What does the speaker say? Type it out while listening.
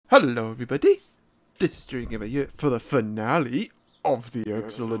Hello everybody, this is Stringgamer here for the finale of the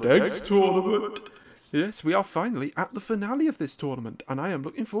Excellent Eggs tournament. Yes, we are finally at the finale of this tournament and I am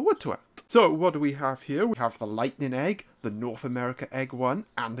looking forward to it. So what do we have here? We have the Lightning Egg, the North America Egg 1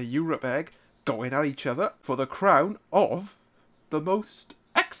 and the Europe Egg going at each other for the crown of the most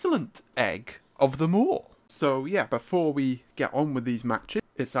excellent egg of them all. So yeah, before we get on with these matches,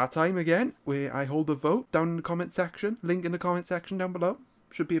 it's that time again where I hold a vote down in the comment section. Link in the comment section down below.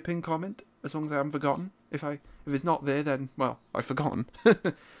 Should be a pinned comment, as long as I haven't forgotten. If it's not there, then, well, I've forgotten.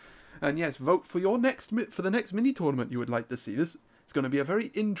 And yes, vote for your for the next mini tournament you would like to see. This it's going to be a very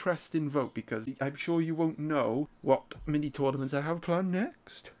interesting vote, because I'm sure you won't know what mini tournaments I have planned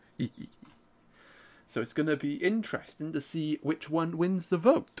next. So it's going to be interesting to see which one wins the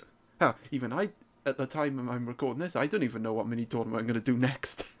vote. Hell, even I, at the time I'm recording this, I don't even know what mini tournament I'm going to do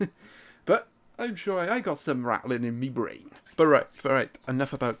next. But I'm sure I got some rattling in me brain. But right,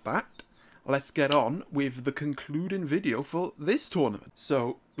 enough about that. Let's get on with the concluding video for this tournament.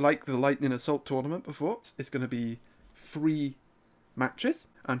 So, like the Lightning Assault tournament before, it's going to be 3 matches,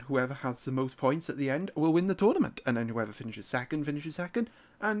 and whoever has the most points at the end will win the tournament. And then whoever finishes second,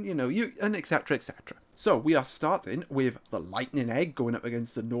 and and etc, etc. So, we are starting with the Lightning Egg going up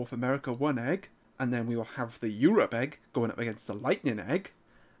against the North America 1 egg, and then we will have the Europe Egg going up against the Lightning Egg,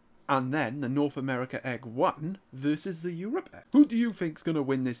 and then the North America Egg 1 versus the Europe Egg. Who do you think's going to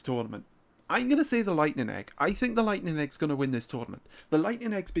win this tournament? I'm going to say the Lightning Egg. I think the Lightning Egg's going to win this tournament. The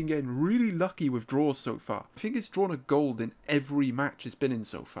Lightning Egg's been getting really lucky with draws so far. I think it's drawn a gold in every match it's been in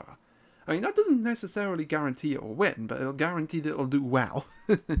so far. I mean, that doesn't necessarily guarantee it'll win, but it'll guarantee that it'll do well.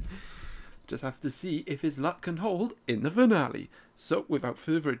 Just have to see if his luck can hold in the finale. So, without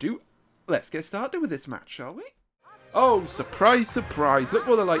further ado, let's get started with this match, shall we? Oh, surprise, surprise, look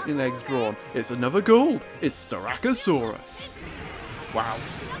what the Lightning Egg's drawn. It's another gold. It's Styracosaurus. Wow.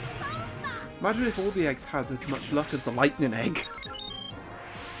 Imagine if all the eggs had as much luck as the Lightning Egg.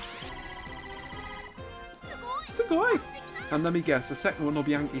 It's a guy. And let me guess, the second one will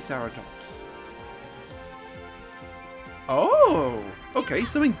be Ankyceratops. Oh, okay,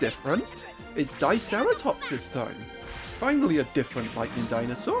 something different. It's Diceratops this time. Finally a different lightning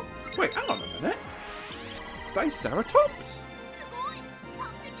dinosaur. Wait, hang on a minute. Diceratops?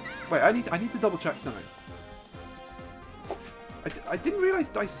 Wait, I need to double check something. I didn't realise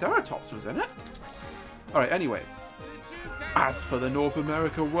Diceratops was in it. Alright, anyway. As for the North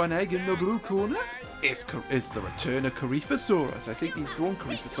America 1 egg in the blue corner, it's the return of Coryphosaurus. I think he's drawn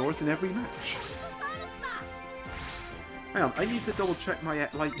Coryphosaurus in every match. Hang on, I need to double check my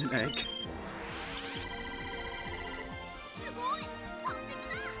lightning egg.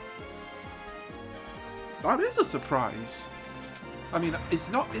 That is a surprise. I mean, it's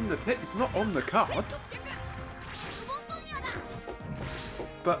not in the pit, it's not on the card.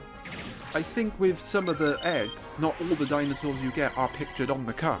 But I think with some of the eggs, not all the dinosaurs you get are pictured on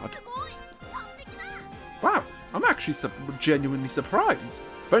the card. Wow, I'm actually genuinely surprised.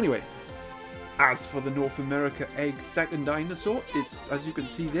 But anyway, as for the North America egg second dinosaur, it's, as you can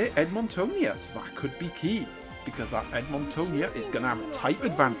see there, Edmontonia. So that could be key, because that Edmontonia is going to have a type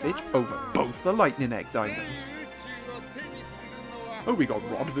advantage over both the Lightning Egg dinos. Oh, we got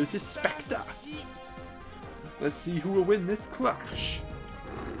Rod versus Spectre. Let's see who will win this clash.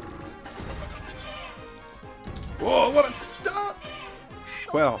 Oh, what a start!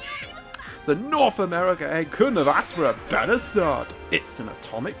 Well, the North America Egg couldn't have asked for a better start. It's an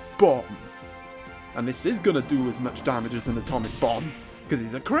atomic bomb. And this is going to do as much damage as an atomic bomb, because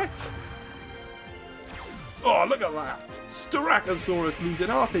he's a crit. Oh, look at that! Styracosaurus losing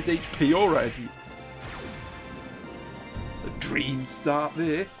half his HP already. A dream start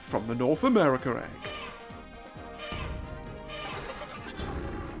there from the North America Egg.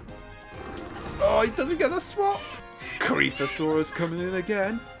 Oh, he doesn't get a swap! Coryphosaurus coming in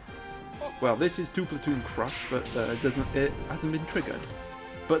again. Well, this is 2 Platoon Crush, but it hasn't been triggered.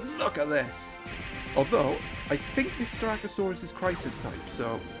 But look at this! Although, I think this Styracosaurus is Crisis type,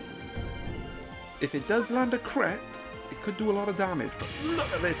 so if it does land a crit, it could do a lot of damage. But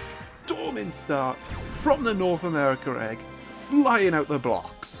look at this storming start from the North America Egg, flying out the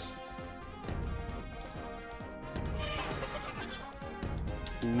blocks.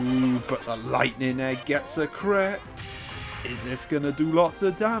 Ooh, but the Lightning Egg gets a crit. Is this going to do lots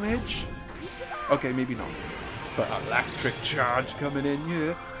of damage? Okay, maybe not. But Electric Charge coming in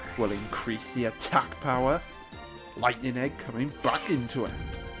here will increase the attack power. Lightning Egg coming back into it.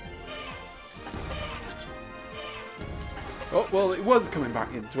 Oh, well, it was coming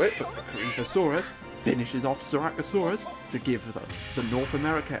back into it, but the Coryphosaurus finishes off Styracosaurus to give the North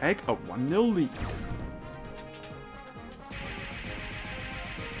America Egg a 1-0 lead.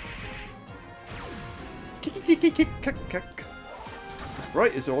 Kick.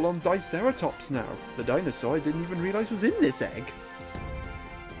 Right, it's all on Diceratops now. The dinosaur I didn't even realise was in this egg.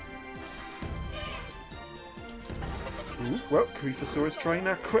 Ooh, well, Coryphosaurus trying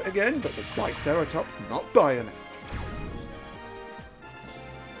that crit again, but the Diceratops not buying it.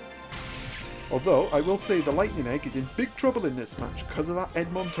 Although, I will say the lightning egg is in big trouble in this match because of that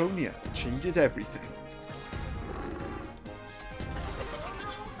Edmontonia. It changes everything.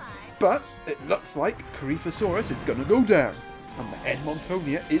 But it looks like Coryphosaurus is going to go down. And the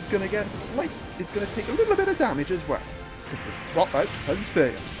Edmontonia is going to get it's going to take a little bit of damage as well. Because the swap out has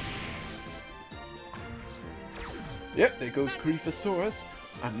failed. Yep, there goes Coryphosaurus.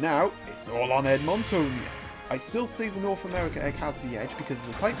 And now it's all on Edmontonia. I still say the North America egg has the edge because of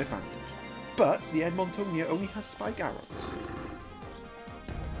the type advantage. But the Edmontonia only has spike arrows.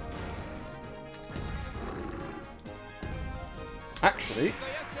 Actually,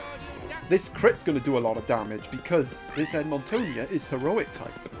 this crit's going to do a lot of damage because this Edmontonia is heroic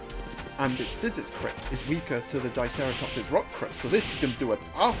type. And this scissors crit is weaker to the Diceratops' rock crit. So this is going to do an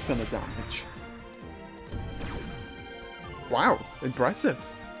arse ton of damage. Wow, impressive.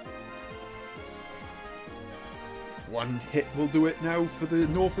 One hit will do it now for the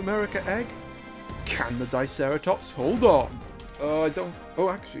North America egg. Can the Diceratops hold on? Oh, I don't... Oh,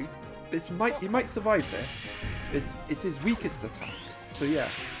 actually, he might survive this. It's his weakest attack. So yeah.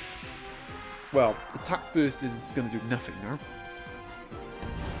 Well, attack burst is going to do nothing now.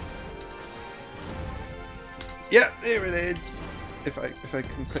 Yeah, there it is. If I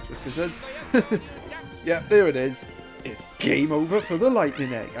can click the scissors. Yeah, there it is. It's game over for the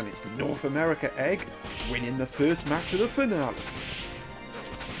Lightning Egg, and it's North America Egg winning the first match of the finale.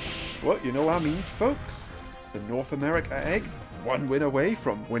 Well, you know what that means, folks? The North America Egg, one win away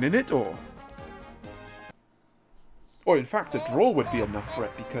from winning it all. Or in fact, a draw would be enough for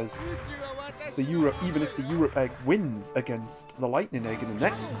it, because even if the Europe Egg wins against the Lightning Egg in the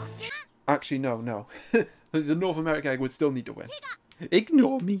next match... Actually, no. The North America Egg would still need to win.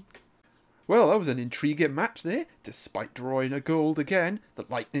 Ignore me. Well, that was an intriguing match there. Despite drawing a gold again, the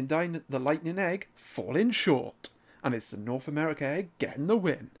Lightning Egg falling short. And it's the North America Egg getting the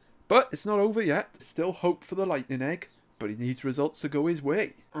win. But it's not over yet. Still hope for the Lightning Egg, but he needs results to go his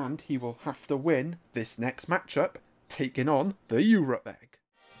way. And he will have to win this next matchup, taking on the Europe Egg.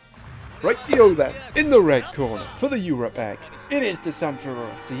 Rightio then, in the red corner for the Europe Egg, it is Dinosaur.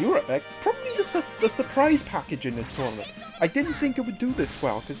 The Europe Egg, probably just the surprise package in this tournament. I didn't think it would do this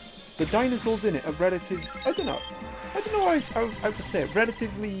well, because the dinosaurs in it are I don't know how to say it,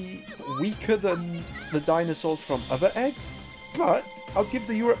 relatively weaker than the dinosaurs from other eggs, but I'll give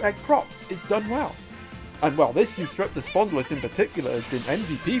the Europe Egg props, it's done well. And well, this Ustrip Spondylus in particular has been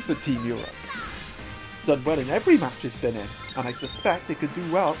MVP for Team Europe. Done well in every match it's been in, and I suspect it could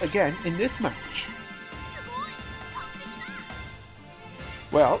do well again in this match.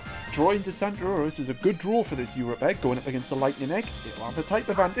 Well, drawing Dinosaur is a good draw for this Europe Egg going up against the Lightning Egg. It'll have a type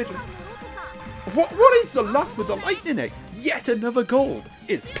advantage. What is the luck with the Lightning Egg? Yet another gold!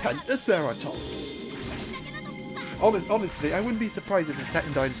 It's Pentaceratops. Honestly, I wouldn't be surprised if the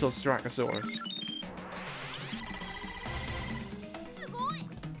second dinosaur is Styracosaurus.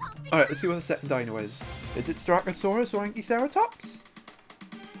 Alright, let's see what the second dino is. Is it Styracosaurus or Anchiceratops?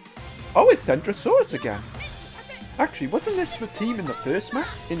 Oh, it's Centrosaurus again. Actually, wasn't this the team in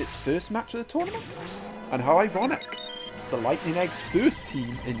its first match of the tournament? And how ironic. The Lightning Egg's first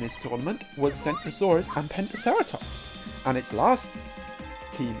team in this tournament was Centrosaurus and Pentaceratops. And its last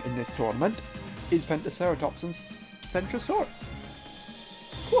team in this tournament is Pentaceratops and Centrosaurus.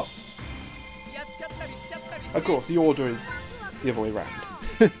 Cool. Of course, the order is the other way around.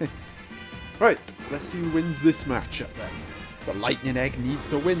 Right, let's see who wins this matchup then. The Lightning Egg needs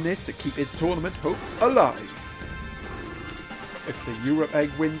to win this to keep its tournament hopes alive. If the Europe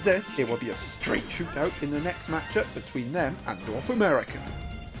Egg wins this, it will be a straight shootout in the next matchup between them and North America.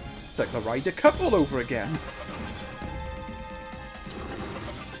 It's like the Ryder Cup all over again.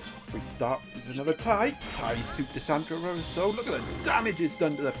 We start with another tie. Tie suit Dinosaur. So look at the damage it's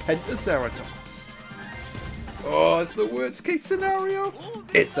done to the Pentaceratops. Oh, it's the worst case scenario.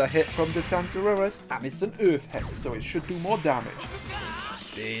 It's a hit from Dinosaurus and it's an earth hit, so it should do more damage.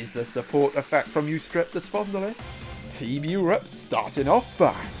 There's the support effect from Ustrip Spondylus. Team Europe starting off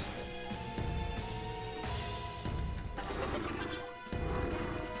fast.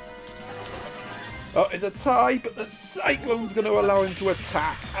 Oh, it's a tie, but the Cyclone's going to allow him to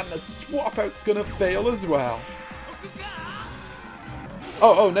attack, and the swap out's going to fail as well.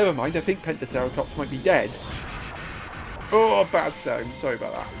 Oh, never mind. I think Pentaceratops might be dead. Oh, bad sound. Sorry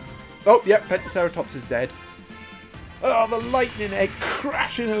about that. Oh, yep, Pentaceratops is dead. Oh, the lightning egg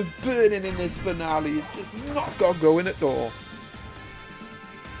crashing and burning in this finale is just not got going at all.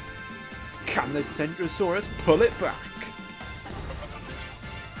 Can the Centrosaurus pull it back?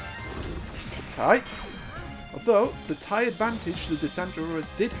 The tie. Although, the tie advantage the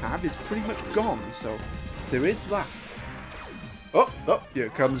Dinosaurus did have is pretty much gone, so there is that. Oh, here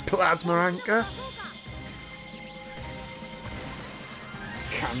comes Plasma Anchor.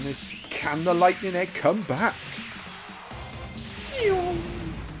 Can the lightning egg come back?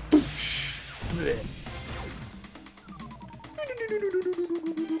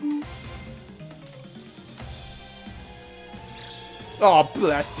 Oh,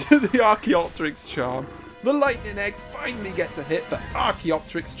 bless you, the Archaeopteryx charm. The lightning egg finally gets a hit, but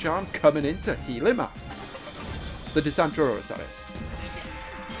Archaeopteryx charm coming in to heal him up. The Dinosaurus, that is.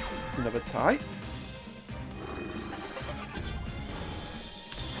 There's another tie.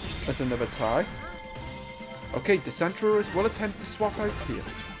 There's another tie. Okay, Dinosaurus will attempt to swap out here.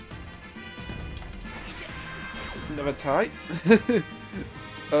 Another tie.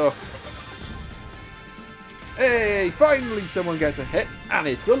 Oh. Hey, finally someone gets a hit, and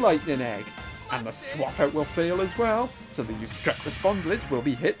it's the lightning egg. And the swap out will fail as well, so the Eustreptospondylus will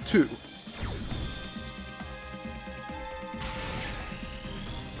be hit too.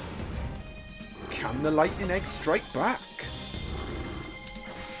 Can the lightning egg strike back?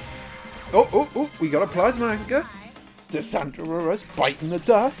 Oh, we got a Plasma Anchor. The Centrosaurus biting the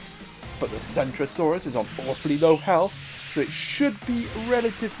dust, but the Centrosaurus is on awfully low health, so it should be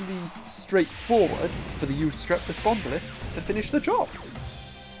relatively straightforward for the Eustreptospondylus to finish the job.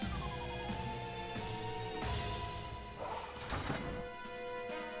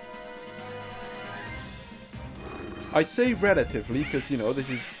 I say relatively because, you know, this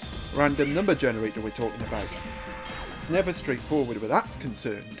is random number generator we're talking about. It's never straightforward where that's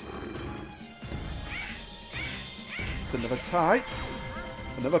concerned. It's another tie.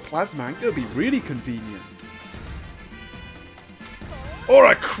 Another Plasma Anchor will be really convenient.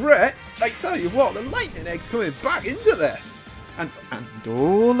 Or a crit! I tell you what, the lightning egg's coming back into this. And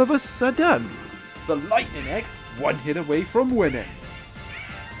all of a sudden, the lightning egg one hit away from winning.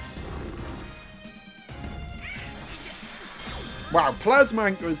 Wow, Plasma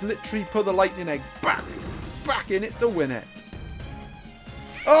Anchor has literally put the lightning egg back in it to win it.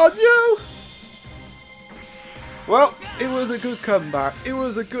 Oh no! Well, it was a good comeback. It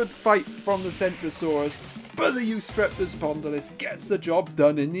was a good fight from the Centrosaurus, but the Eustreptospondylus gets the job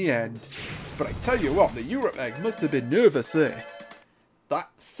done in the end. But I tell you what, the Europe egg must have been nervous there. That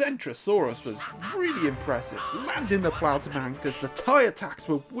Centrosaurus was really impressive, landing the Plasma Anchors. The tie attacks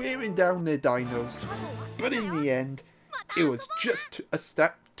were wearing down their dinos, but in the end, it was just a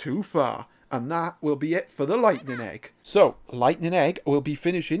step too far, and that will be it for the Lightning Egg. So, Lightning Egg will be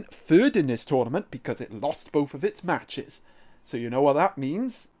finishing third in this tournament because it lost both of its matches. So you know what that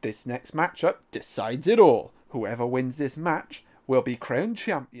means? This next matchup decides it all. Whoever wins this match will be crowned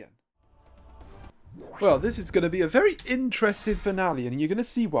champion. Well, this is going to be a very interesting finale, and you're going to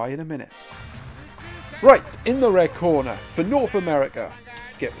see why in a minute. Right, in the red corner, for North America.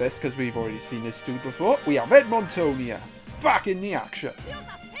 Skip this because we've already seen this dude before. We have Edmontonia back in the action.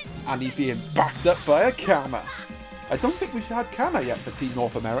 And he's being backed up by a Kama. I don't think we've had Kama yet for Team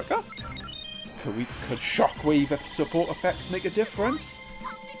North America. Could Shockwave support effects make a difference?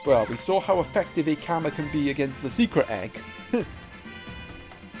 Well, we saw how effective a Kama can be against the Secret Egg.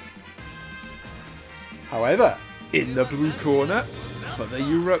 However, in the blue corner, for the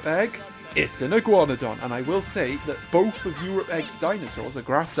Europe Egg, it's an Iguanodon. And I will say that both of Europe Egg's dinosaurs are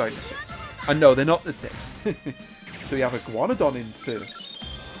grass dinosaurs. And no, they're not the same. So we have Iguanodon in first.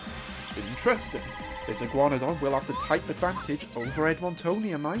 Interesting. This Iguanodon will have the type advantage over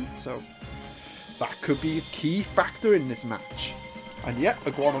Edmontonia, mind. So that could be a key factor in this match. And yet,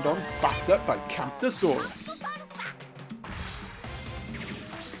 Iguanodon backed up by Camptosaurus.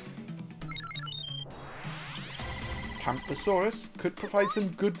 Camptosaurus could provide some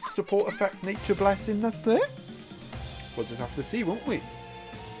good support effect nature blessing us there. We'll just have to see, won't we?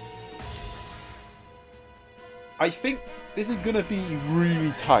 I think this is going to be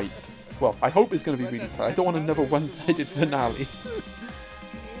really tight. Well, I hope it's going to be really tight. I don't want another one-sided finale.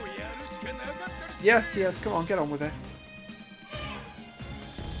 Yes, come on, get on with it.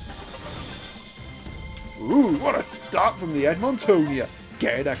 Ooh, what a start from the Edmontonia.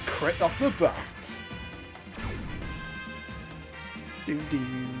 Getting a crit off the bat. Ding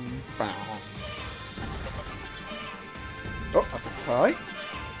ding. Bow. Oh, that's a tie.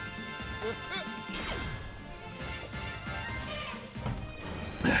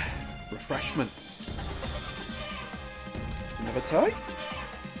 Refreshments. That's another tie.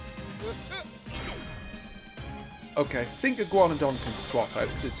 Okay, I think Iguanodon can swap out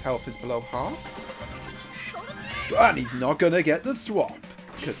because his health is below half. And he's not going to get the swap.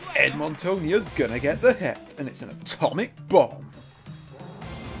 Because Edmontonia's going to get the hit. And it's an atomic bomb.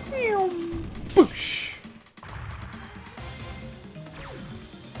 Boosh.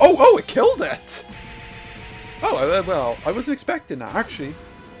 Oh, it killed it! Oh, well, I wasn't expecting that, actually.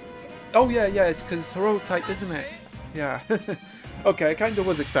 Oh, yeah, it's because it's heroic type, isn't it? Yeah. Okay, I kind of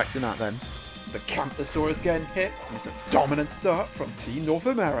was expecting that then. The Camptosaurus getting hit, and it's a dominant start from Team North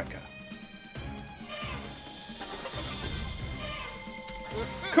America.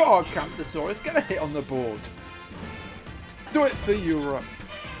 Come on, Camptosaurus, get a hit on the board. Do it for Europe.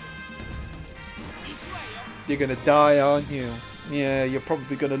 You're gonna die, aren't you? Yeah, you're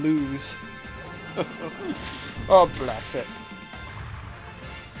probably gonna lose. Oh, bless it.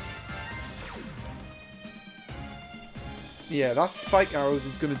 Yeah, that spike arrows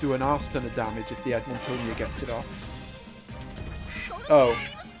is gonna do an arse ton of damage if the Edmontonia gets it off. Oh.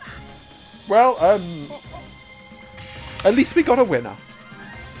 Well, at least we got a winner.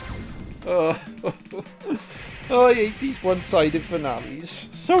 Oh, I hate these one-sided finales.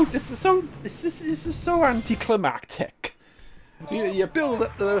 This is so anticlimactic. You build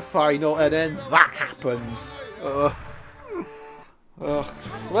up to the final and then that happens.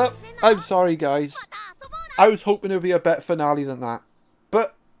 Well, I'm sorry guys. I was hoping it would be a better finale than that.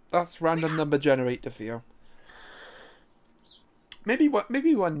 But that's random number generator for you. Maybe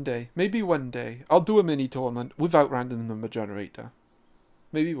one day. I'll do a mini tournament without random number generator.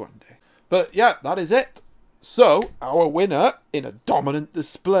 Maybe one day. But yeah, that is it. So, our winner in a dominant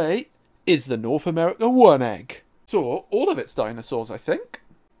display is the North America One Egg. So, all of its dinosaurs, I think.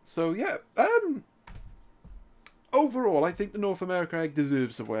 So, yeah. Overall, I think the North America Egg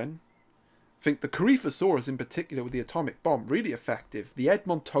deserves a win. I think the Coryphosaurus in particular with the atomic bomb, really effective. The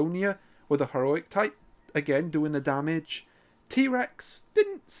Edmontonia with a heroic type, again, doing the damage. T-Rex,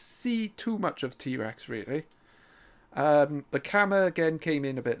 didn't see too much of T-Rex, really. The Kama, again, came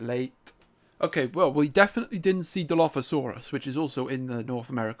in a bit late. Okay, well, we definitely didn't see Dilophosaurus, which is also in the North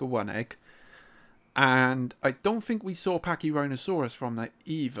America One Egg. And I don't think we saw Pachyrhinosaurus from that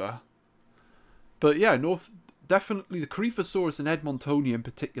either. But yeah, definitely the Coryphosaurus and Edmontonia in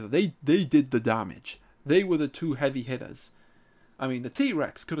particular, they did the damage. They were the two heavy hitters. I mean, the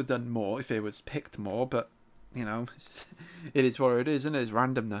T-Rex could have done more if it was picked more, but, you know, it is what it is, and it's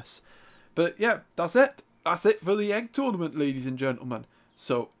randomness. But yeah, that's it. That's it for the egg tournament, ladies and gentlemen.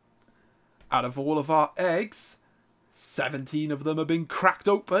 So, out of all of our eggs, 17 of them have been cracked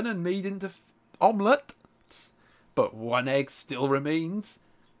open and made into omelettes. But one egg still remains,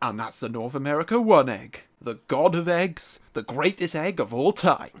 and that's the North America One Egg. The god of eggs, the greatest egg of all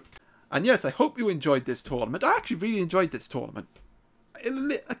time. And yes, I hope you enjoyed this tournament. I actually really enjoyed this tournament.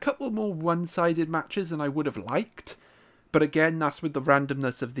 A couple more one-sided matches than I would have liked. But again, that's with the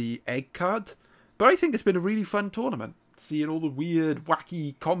randomness of the egg card. But I think it's been a really fun tournament. Seeing all the weird,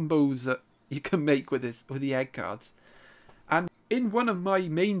 wacky combos that you can make with the egg cards. And in one of my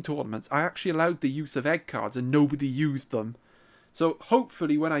main tournaments, I actually allowed the use of egg cards and nobody used them. So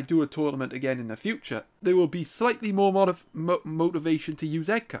hopefully when I do a tournament again in the future, there will be slightly more motivation to use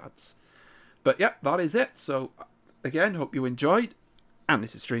egg cards. But yeah, that is it. So again, hope you enjoyed. And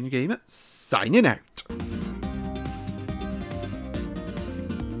this is Stranger Gamer, signing out.